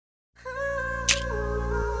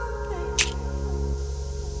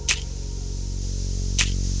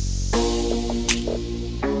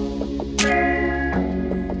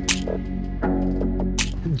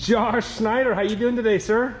Josh Snyder, how you doing today,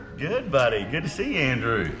 sir? Good, buddy. Good to see you,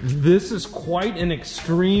 Andrew. This is quite an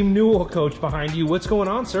extreme Newell coach behind you. What's going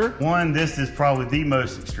on, sir? One, this is probably the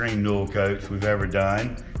most extreme Newell coach we've ever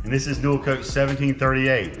done. And this is Newell Coach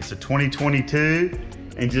 1738. It's a 2022,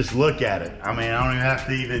 and just look at it. I mean, I don't even have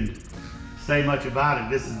to even say much about it.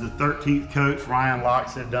 This is the 13th coach Ryan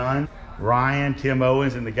Locks had done. Ryan, Tim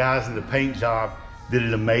Owens, and the guys in the paint job did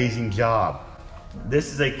an amazing job.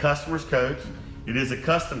 This is a customer's coach. It is a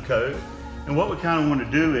custom coach. And what we kind of want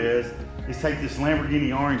to do is take this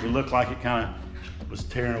Lamborghini orange and look like it kind of was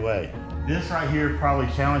tearing away. This right here probably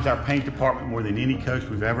challenged our paint department more than any coach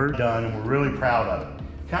we've ever done, and we're really proud of it.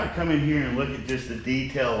 Kind of come in here and look at just the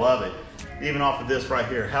detail of it. Even off of this right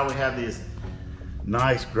here, how we have this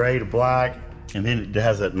nice gray to black, and then it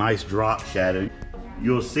has that nice drop shadow.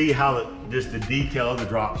 You'll see how just the detail of the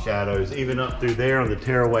drop shadows, even up through there on the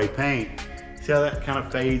tearaway paint. See how that kind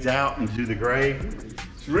of fades out into the gray?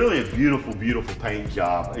 It's really a beautiful, beautiful paint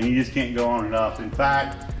job, and you just can't go on enough. In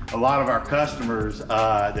fact, a lot of our customers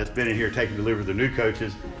that's been in here taking delivery of the new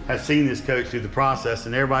coaches have seen this coach through the process,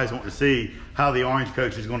 and everybody's wanting to see how the orange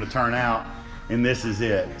coach is going to turn out, and this is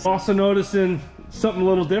it. Also noticing something a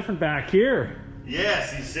little different back here.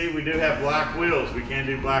 Yes, you see we do have black wheels. We can't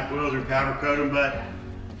do black wheels or powder coat them, but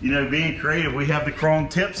you know, being creative, we have the chrome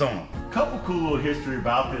tips on them. A couple cool little history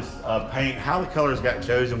about this paint. How the colors got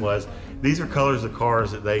chosen was, these are colors of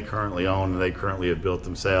cars that they currently own and they currently have built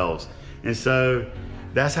themselves. And so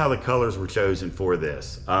that's how the colors were chosen for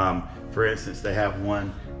this. For instance, they have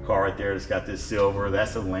one car right there that's got this silver.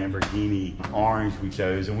 That's a Lamborghini orange we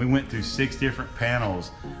chose. And we went through 6 different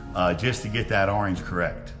panels just to get that orange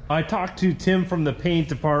correct. I talked to Tim from the paint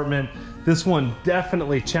department. This one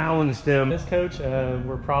definitely challenged him. This coach,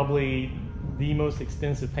 we're probably the most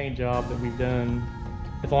extensive paint job that we've done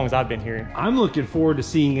as long as I've been here. I'm looking forward to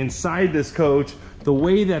seeing inside this coach, the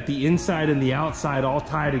way that the inside and the outside all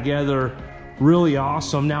tie together, really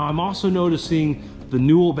awesome. Now I'm also noticing the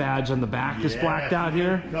Newell badge on the back is blacked out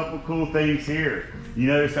here. A couple cool things here. You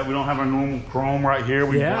notice that we don't have our normal chrome right here.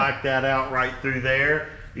 We blacked that out right through there.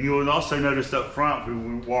 And you'll also notice up front,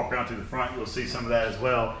 when we walk around to the front, you'll see some of that as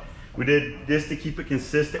well. We did this to keep it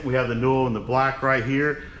consistent. We have the Newell and the black right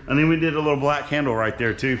here. And then we did a little black handle right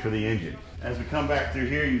there too for the engine. As we come back through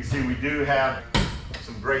here, you can see we do have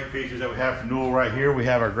some great features that we have for Newell right here. We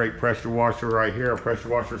have our great pressure washer right here, our pressure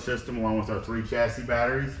washer system along with our 3 chassis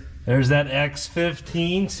batteries. There's that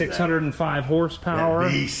X15, 605 horsepower.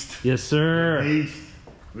 That beast. Yes, sir. That beast.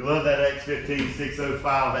 We love that X15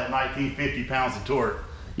 605, that 1950 pounds of torque.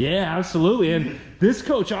 Yeah, absolutely. And this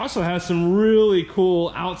coach also has some really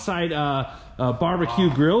cool outside barbecue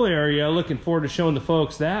grill area. Looking forward to showing the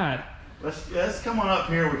folks that. Let's come on up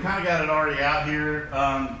here. We kind of got it already out here.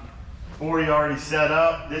 40 already set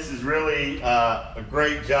up. This is really a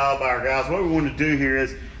great job by our guys. What we want to do here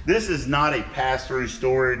is, this is not a pass-through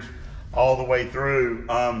storage all the way through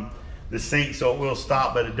the sink, so it will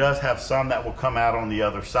stop, but it does have some that will come out on the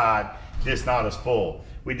other side, just not as full.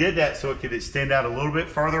 We did that so it could extend out a little bit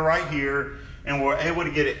further right here, and we're able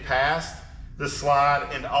to get it past the slide,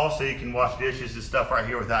 and also you can wash dishes and stuff right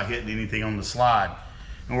here without hitting anything on the slide.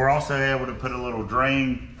 And we're also able to put a little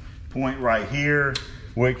drain point right here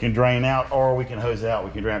where it can drain out, or we can hose it out.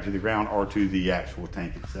 We can drain it to the ground or to the actual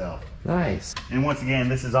tank itself. Nice. And once again,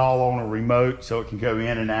 this is all on a remote, so it can go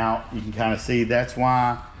in and out. You can kind of see, that's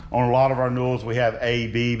why on a lot of our Newells we have A,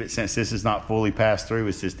 B, but since this is not fully passed through,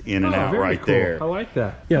 it's just in and out right there. I like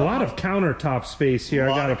that. Yeah, a lot of countertop space here,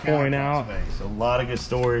 I gotta point out. A lot of good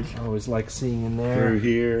storage. I always like seeing in there. Through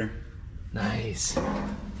here. Nice.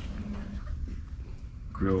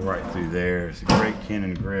 Grill right through there. It's a great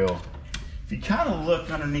Canon grill. If you kind of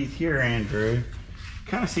look underneath here, Andrew, you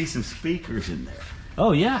kind of see some speakers in there.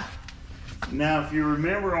 Oh yeah. Now, if you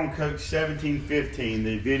remember on Coach 1715,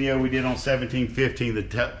 the video we did on 1715, the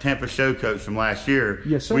Tampa show coach from last year,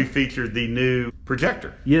 yes, sir, we featured the new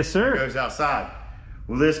projector. Yes, sir. That goes outside.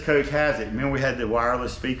 Well, this coach has it. Remember we had the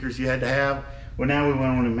wireless speakers you had to have? Well, now we went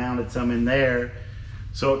on and mounted some in there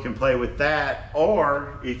so it can play with that.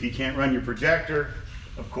 Or if you can't run your projector,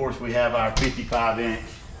 of course, we have our 55-inch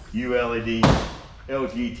ULED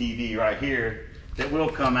LG TV right here that will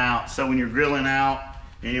come out. So when you're grilling out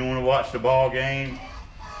and you want to watch the ball game,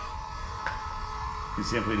 you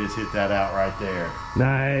simply just hit that out right there.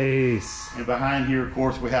 Nice. And behind here, of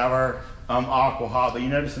course, we have our aqua hot, but you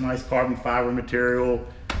notice a nice carbon fiber material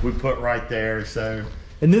we put right there. So,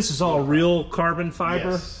 and this is all real carbon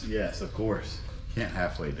fiber? Yes, yes, of course. Can't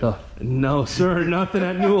halfway do it. No, sir. Nothing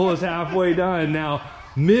at Newell is halfway done. Now,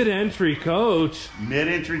 mid-entry coach.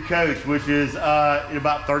 Mid-entry coach, which is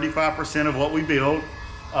about 35% of what we build.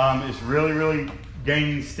 It's really, really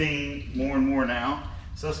gaining steam more and more now.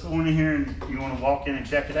 So let's go in here, and you want to walk in and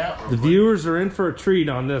check it out real The quick? viewers are in for a treat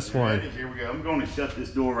on this one. Ready? Here we go. I'm going to shut this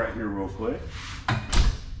door right here real quick.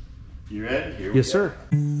 You ready? Here we Yes, go.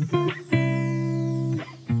 sir.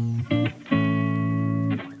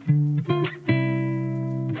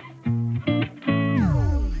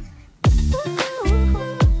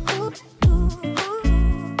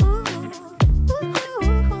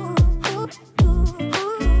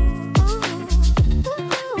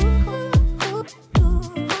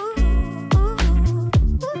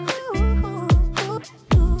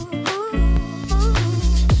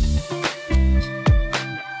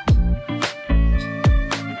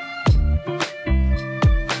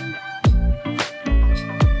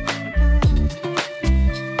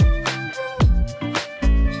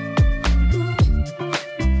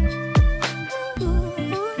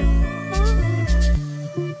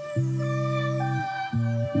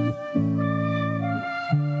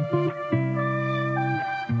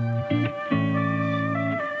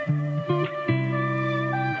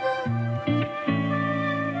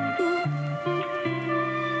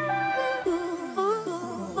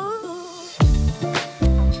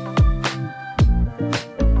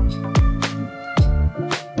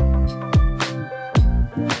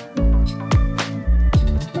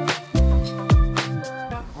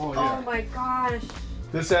 Oh my gosh.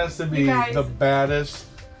 This has to be You guys. the baddest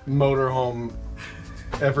motorhome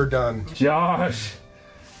ever done. Josh,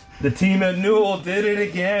 the team at Newell did it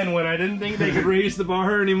again when I didn't think they could raise the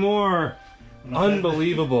bar anymore.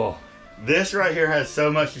 Unbelievable. This right here has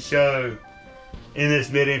so much to show in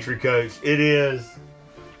this mid-entry coach. It is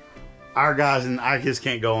our guys, and I just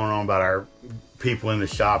can't go on about our people in the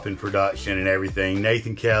shop and production and everything.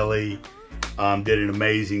 Nathan Kelly did an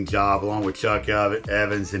amazing job, along with Chuck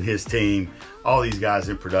Evans and his team. All these guys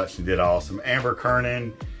in production did awesome. Amber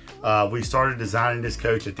Kernan, we started designing this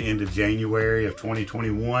coach at the end of January of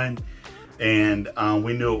 2021, and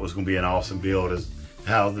we knew it was going to be an awesome build as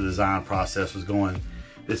how the design process was going.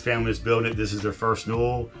 This family is building it. This is their first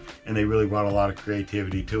Newell, and they really brought a lot of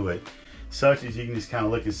creativity to it. Such as you can just kind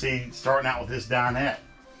of look and see, starting out with this dinette.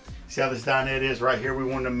 See how this dinette is right here? We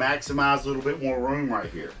wanted to maximize a little bit more room right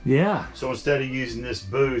here. Yeah. So instead of using this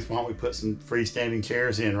booth, why don't we put some freestanding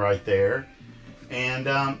chairs in right there? And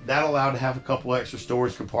that allowed to have a couple extra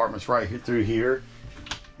storage compartments right here through here.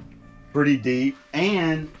 Pretty deep.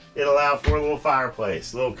 And it allowed for a little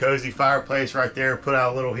fireplace. A little cozy fireplace right there, put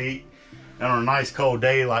out a little heat. And on a nice cold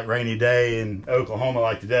day, like rainy day in Oklahoma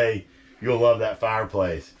like today, you'll love that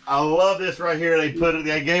fireplace. I love this right here. They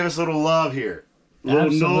gave us a little love here. Little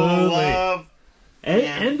Absolutely. love.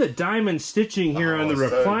 And the diamond stitching here on the Oh,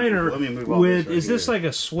 so recliner let me move all with, this right is this here. like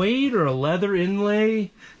a suede or a leather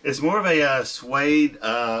inlay? It's more of a suede,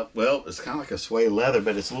 well, it's kind of like a suede leather,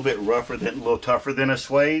 but it's a little bit rougher, a little tougher than a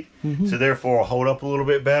suede. So therefore it'll hold up a little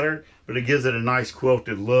bit better, but it gives it a nice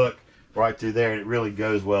quilted look right through there. And it really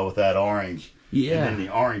goes well with that orange. Yeah. And then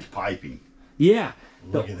the orange piping. Yeah.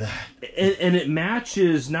 Look at that. And it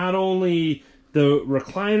matches not only the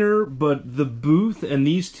recliner, but the booth and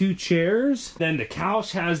these two chairs. Then the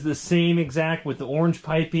couch has the same exact with the orange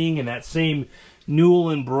piping and that same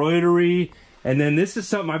Newell embroidery. And then this is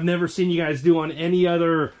something I've never seen you guys do on any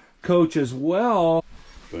other coach as well.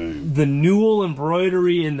 Boom. The Newell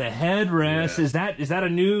embroidery in the headrest. Yeah. Is that a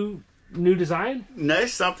new design? No,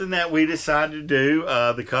 it's something that we decided to do.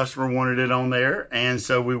 The customer wanted it on there, and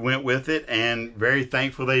so we went with it, and very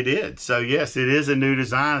thankful they did. So yes, it is a new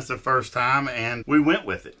design. It's the first time, and we went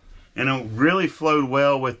with it. And it really flowed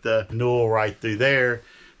well with the Newell right through there.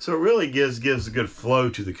 So it really gives a good flow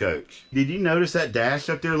to the coach. Did you notice that dash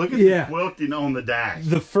up there? Look at Yeah. the quilting on the dash.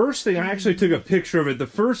 The first thing, I actually took a picture of it. The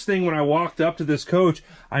first thing when I walked up to this coach,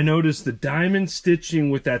 I noticed the diamond stitching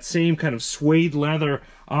with that same kind of suede leather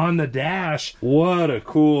on the dash. What a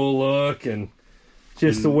cool look. And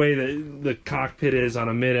just the way that the cockpit is on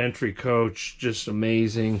a mid-entry coach, just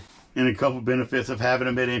amazing. And a couple benefits of having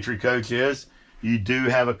a mid-entry coach is you do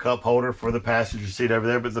have a cup holder for the passenger seat over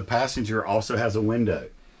there, but the passenger also has a window.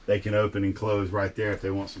 They can open and close right there if they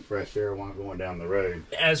want some fresh air while going down the road.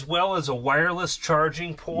 As well as a wireless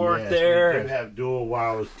charging port Yes, there. we do have dual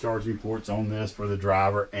wireless charging ports on this for the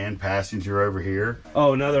driver and passenger over here.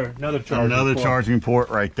 Oh, another charging port. Charging port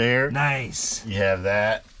right there. Nice. You have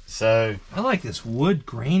that. So I like this wood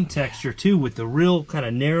grain texture too with the real kind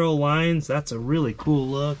of narrow lines. That's a really cool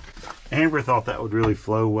look. Amber thought that would really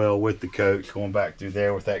flow well with the coach, going back through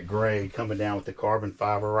there with that gray coming down with the carbon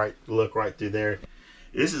fiber look right through there.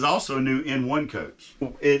 This is also a new N1 coach.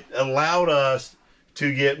 It allowed us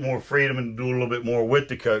to get more freedom and do a little bit more with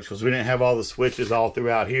the coach because we didn't have all the switches all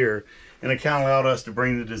throughout here. and it kind of allowed us to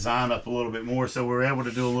bring the design up a little bit more. So we were able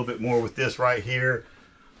to do a little bit more with this right here,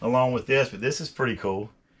 along with this. But this is pretty cool.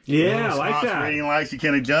 Yeah, I like that. Reading lights, you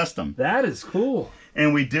can adjust them. That is cool.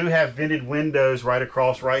 And we do have vented windows right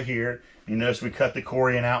across right here. You notice we cut the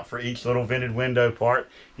Corian out for each little vented window part.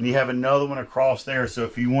 And you have another one across there. So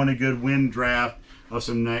if you want a good wind draft of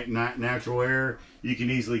some natural air, you can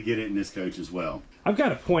easily get it in this coach as well. I've got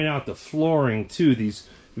to point out the flooring too. These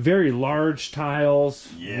very large tiles.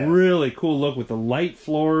 Yes. Really cool look with the light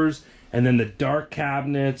floors and then the dark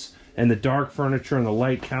cabinets and the dark furniture and the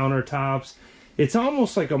light countertops. It's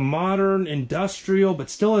almost like a modern industrial, but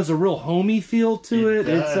still has a real homey feel to it.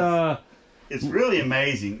 It's really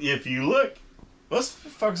amazing. If you look, let's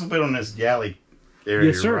focus a bit on this galley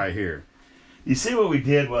area right here. You see what we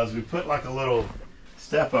did was we put like a little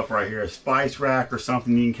step up right here, a spice rack or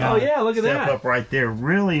something. You can kind of look at step that up right there.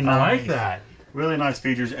 Really nice. I like that. Really nice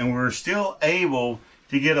features, and we're still able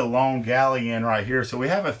to get a long galley in right here. So we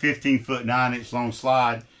have a 15-foot 9-inch long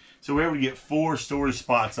slide. So we're able to get 4 storage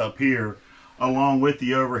spots up here, along with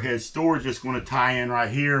the overhead storage that's going to tie in right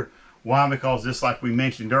here. Why? Because this, like we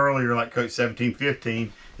mentioned earlier, like Coach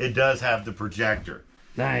 1715, it does have the projector.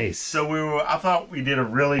 Nice. So I thought we did a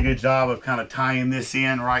really good job of kind of tying this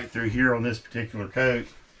in right through here on this particular coach,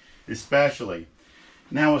 especially.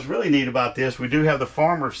 Now, what's really neat about this, we do have the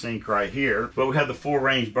farmer sink right here, but we have the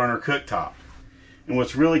 4-range burner cooktop. And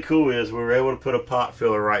what's really cool is we were able to put a pot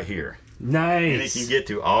filler right here. Nice. And it can get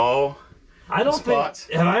to all spots.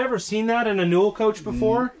 Have I ever seen that in a Newell coach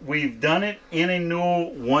before? We've done it in a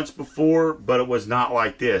Newell once before, but it was not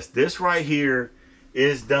like this. This right here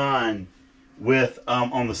is done with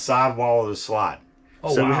on the sidewall of the slide.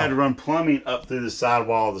 Oh, so wow. we had to run plumbing up through the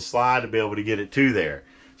sidewall of the slide to be able to get it to there.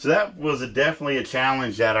 So that was definitely a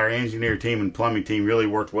challenge that our engineer team and plumbing team really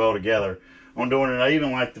worked well together on doing it. I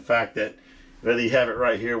even like the fact that whether you have it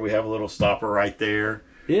right here, we have a little stopper right there.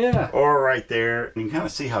 Yeah. Or right there. You can kind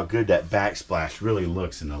of see how good that backsplash really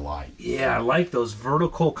looks in the light. Yeah, I like those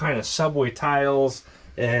vertical kind of subway tiles.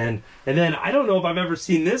 And then I don't know if I've ever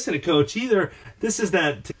seen this in a coach either. This is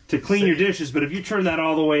that to clean your dishes, but if you turn that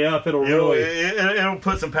all the way up, it'll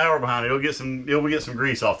put some power behind it. It'll get some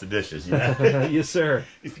grease off the dishes. You know? Yes, sir.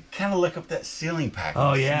 If you kind of look up that ceiling pack,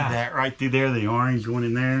 oh see yeah, that right through there, the orange one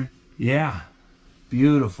in there. Yeah,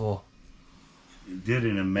 beautiful. You did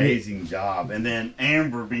an amazing job. And then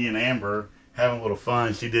Amber, being Amber, having a little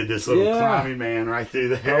fun, she did this little climbing man right through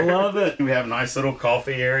there. I love it. We have a nice little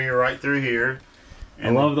coffee area right through here.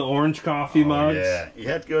 And I love the orange coffee mugs. Yeah, you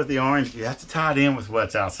have to go with the orange. You have to tie it in with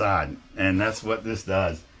what's outside, and that's what this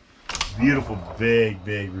does. Beautiful, big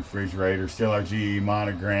refrigerator. Still our GE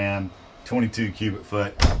monogram, 22 cubic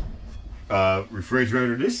foot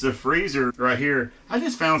refrigerator. This is a freezer right here. I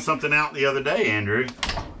just found something out the other day, Andrew.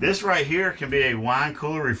 This right here can be a wine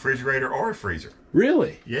cooler, refrigerator, or a freezer.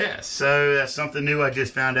 Really? Yes. So that's something new I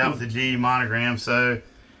just found out with the GE monogram. So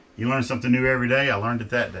you learn something new every day. I learned it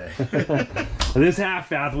that day. This half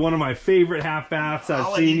bath, one of my favorite half baths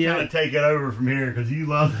I've seen yet. I'll kind of take it over from here because you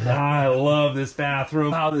love it. I love this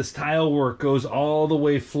bathroom. How this tile work goes all the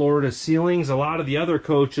way floor to ceilings. A lot of the other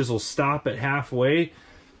coaches will stop at halfway,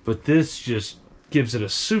 but this just gives it a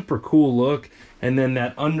super cool look. And then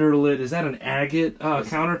that underlit, is that an agate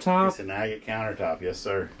countertop? It's an agate countertop, yes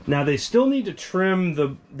sir. Now they still need to trim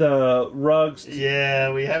the rugs.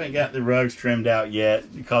 Yeah, we haven't got the rugs trimmed out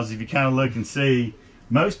yet because if you kind of look and see,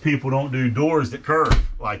 most people don't do doors that curve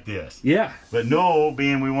like this. Yeah. But Newell,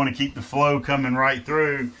 being we want to keep the flow coming right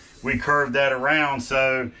through, we curved that around,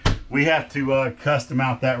 so we have to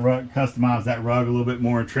customize that rug a little bit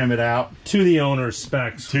more and trim it out to the owner's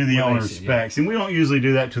specs. To the owner's specs. And we don't usually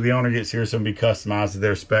do that till the owner gets here, so it'll be customized to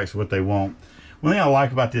their specs, what they want. One thing I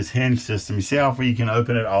like about this hinge system, you see how far you can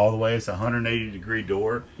open it all the way? It's a 180-degree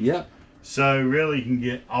door. Yep. So really you can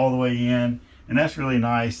get all the way in, and that's really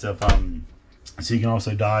nice. So you can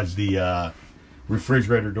also dodge the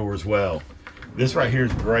refrigerator door as well. This right here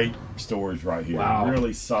is great storage right here. Wow.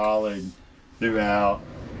 Really solid throughout.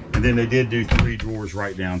 And then they did do 3 drawers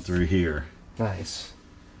right down through here. Nice.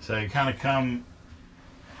 So you kind of come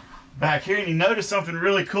back here and you notice something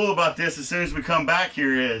really cool about this as soon as we come back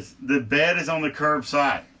here is the bed is on the curb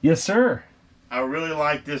side. Yes, sir. I really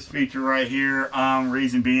like this feature right here.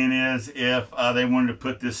 Reason being is if they wanted to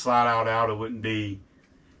put this slide out, it wouldn't be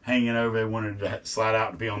hanging over. They wanted to slide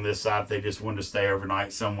out to be on this side. If they just wanted to stay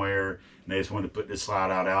overnight somewhere and they just wanted to put this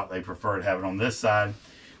slide out, they prefer to have it on this side.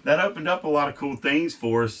 That opened up a lot of cool things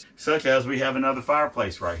for us, such as we have another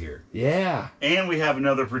fireplace right here. Yeah. And we have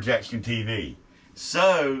another projection TV.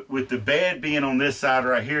 So with the bed being on this side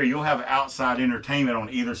right here, you'll have outside entertainment on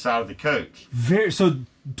either side of the coach. So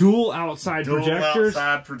dual outside projectors?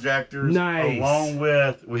 Outside projectors. Nice. Along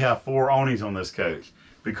with, we have 4 awnings on this coach.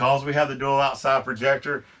 Because we have the dual outside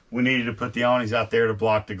projector, we needed to put the awnings out there to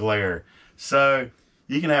block the glare. So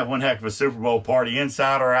you can have one heck of a Super Bowl party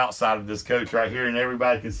inside or outside of this coach right here, and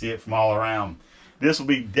everybody can see it from all around. This will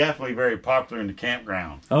be definitely very popular in the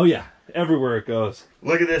campground. Oh yeah, everywhere it goes.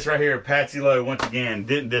 Look at this right here. Patsy Lowe, once again,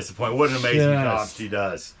 didn't disappoint. What an amazing job she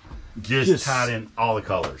does. Just tied in all the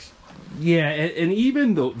colors. Yeah, and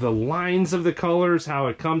even the lines of the colors, how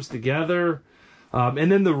it comes together.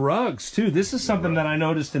 And then the rugs too. This is something that I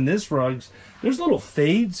noticed in this rugs. There's little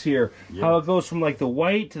fades here. Yeah. How it goes from like the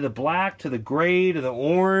white to the black to the gray to the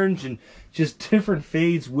orange, and just different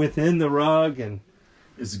fades within the rug. And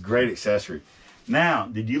it's a great accessory. Now,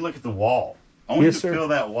 did you look at the wall? I want you to feel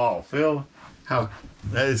that wall. Feel how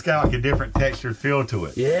it's got like a different textured feel to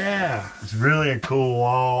it. Yeah. It's really a cool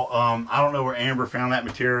wall. I don't know where Amber found that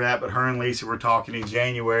material at, but her and Lisa were talking in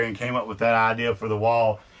January and came up with that idea for the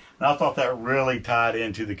wall. And I thought that really tied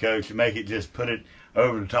into the coach to make it just put it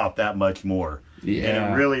over the top that much more. Yeah.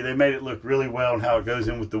 And it really, they made it look really well, and how it goes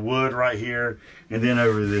in with the wood right here and then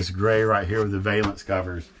over this gray right here with the valance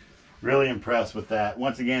covers. Really impressed with that.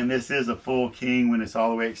 Once again, this is a full king when it's all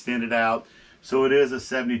the way extended out. So it is a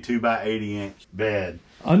 72 by 80 inch bed.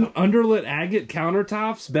 Underlit agate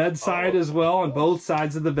countertops, bedside as well on both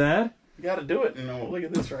sides of the bed. You got to do it. And look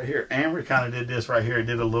at this right here. Amber kind of did this right here.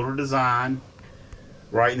 Did a little design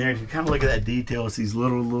right in there. If you kind of look at that detail, it's these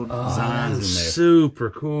little designs in there. Super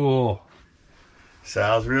cool. So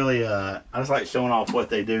I was really, I just like showing off what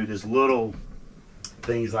they do. Just little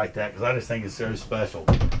things like that, because I just think it's so special.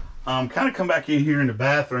 Kind of come back in here in the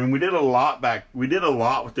bathroom. We did a lot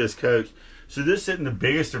with this coach. So this isn't the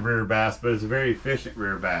biggest of rear baths, but it's a very efficient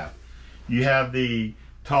rear bath. You have the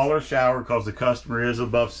taller shower because the customer is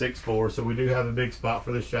above 6'4", so we do have a big spot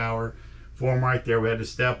for the shower for them right there. We had to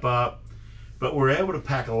step up, but we're able to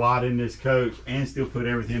pack a lot in this coach and still put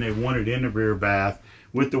everything they wanted in the rear bath,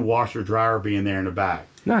 with the washer dryer being there in the back.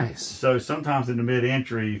 Nice. So sometimes in the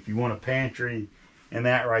mid-entry, if you want a pantry and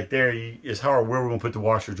that right there, it's hard where we're going to put the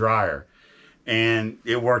washer dryer. And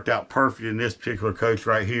it worked out perfect in this particular coach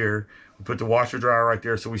right here. We put the washer dryer right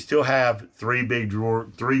there, so we still have 3 big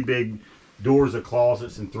doors of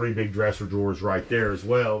closets and 3 big dresser drawers right there as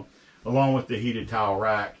well, along with the heated towel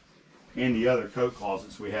rack and the other coat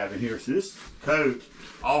closets we have in here. So this coach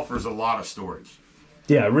offers a lot of storage.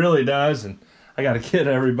 Yeah, it really does. And I got to get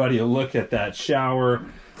everybody a look at that shower.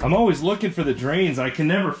 I'm always looking for the drains. I can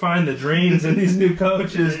never find the drains in these new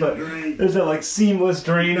coaches, but there's that like seamless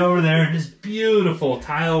drain over there. Just beautiful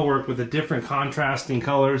tile work with the different contrasting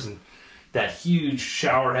colors and that huge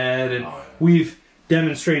shower head. And we've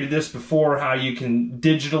demonstrated this before, how you can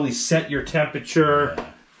digitally set your temperature.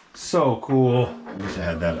 Yeah. So cool. I wish I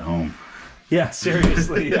had that at home. Yeah,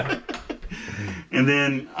 seriously, yeah. And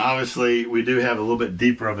then obviously we do have a little bit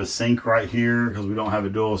deeper of a sink right here because we don't have a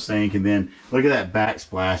dual sink. And then look at that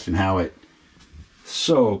backsplash and how it,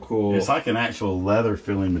 so cool. It's like an actual leather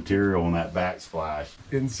filling material on that backsplash.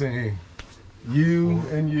 Insane. You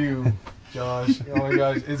and you, Josh. Oh my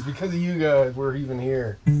gosh, it's because of you guys we're even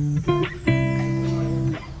here.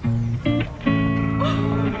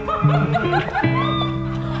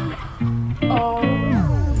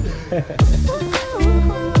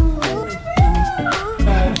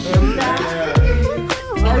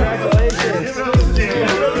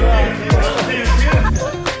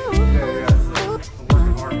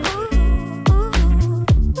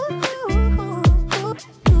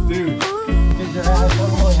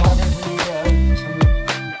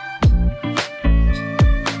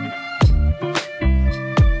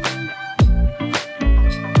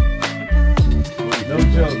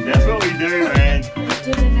 That's what we do, man. You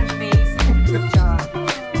did an amazing job.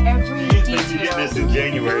 Every detail. You did this in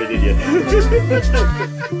January, did you?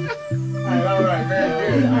 All right,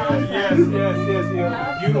 very good.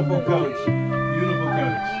 Yes. Beautiful coach. Beautiful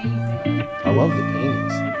coach. I love the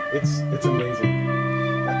paintings. It's amazing.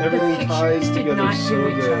 Everything ties together so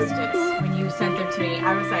good. When you sent them to me,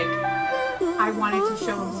 I was like, I wanted to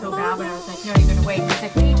show them so bad, but I was like, no, you're gonna wait. He's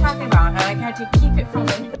like, what are you talking about? I had to keep it from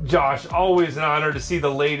him. Josh, always an honor to see the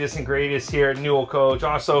latest and greatest here at Newell Coach.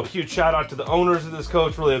 Also, huge shout out to the owners of this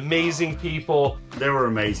coach, really amazing people. They were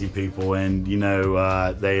amazing people, and you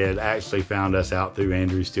know, they had actually found us out through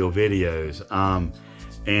Andrew Steele videos.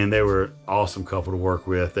 And they were an awesome couple to work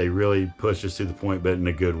with. They really pushed us to the point, but in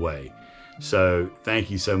a good way. So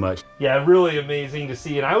thank you so much. Yeah, really amazing to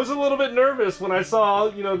see. And I was a little bit nervous when I saw,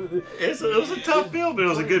 you know, it was a tough build, but it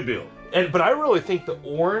was a good build. But I really think the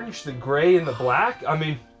orange, the gray, and the black, I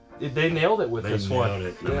mean, they nailed it with this one. They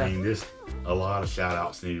nailed it. Yeah. I mean, a lot of shout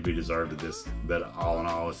outs need to be deserved to this, but all in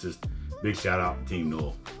all, it's just big shout out to Team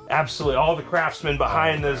Newell. Absolutely, all the craftsmen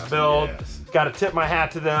behind this build. Yes. Got to tip my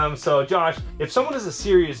hat to them. So Josh, if someone is a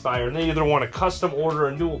serious buyer and they either want to custom order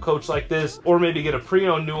a Newell coach like this, or maybe get a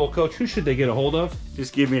pre-owned Newell coach, who should they get a hold of?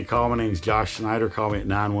 Just give me a call. My name's Josh Schneider. Call me at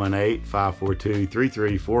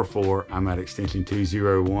 918-542-3344. I'm at extension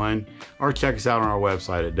 201. Or check us out on our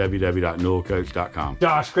website at www.newellcoach.com.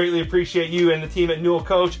 Josh, greatly appreciate you and the team at Newell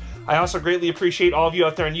Coach. I also greatly appreciate all of you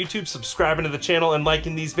out there on YouTube subscribing to the channel and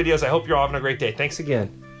liking these videos. I hope you're all having a great day. Thanks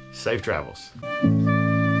again. Safe travels.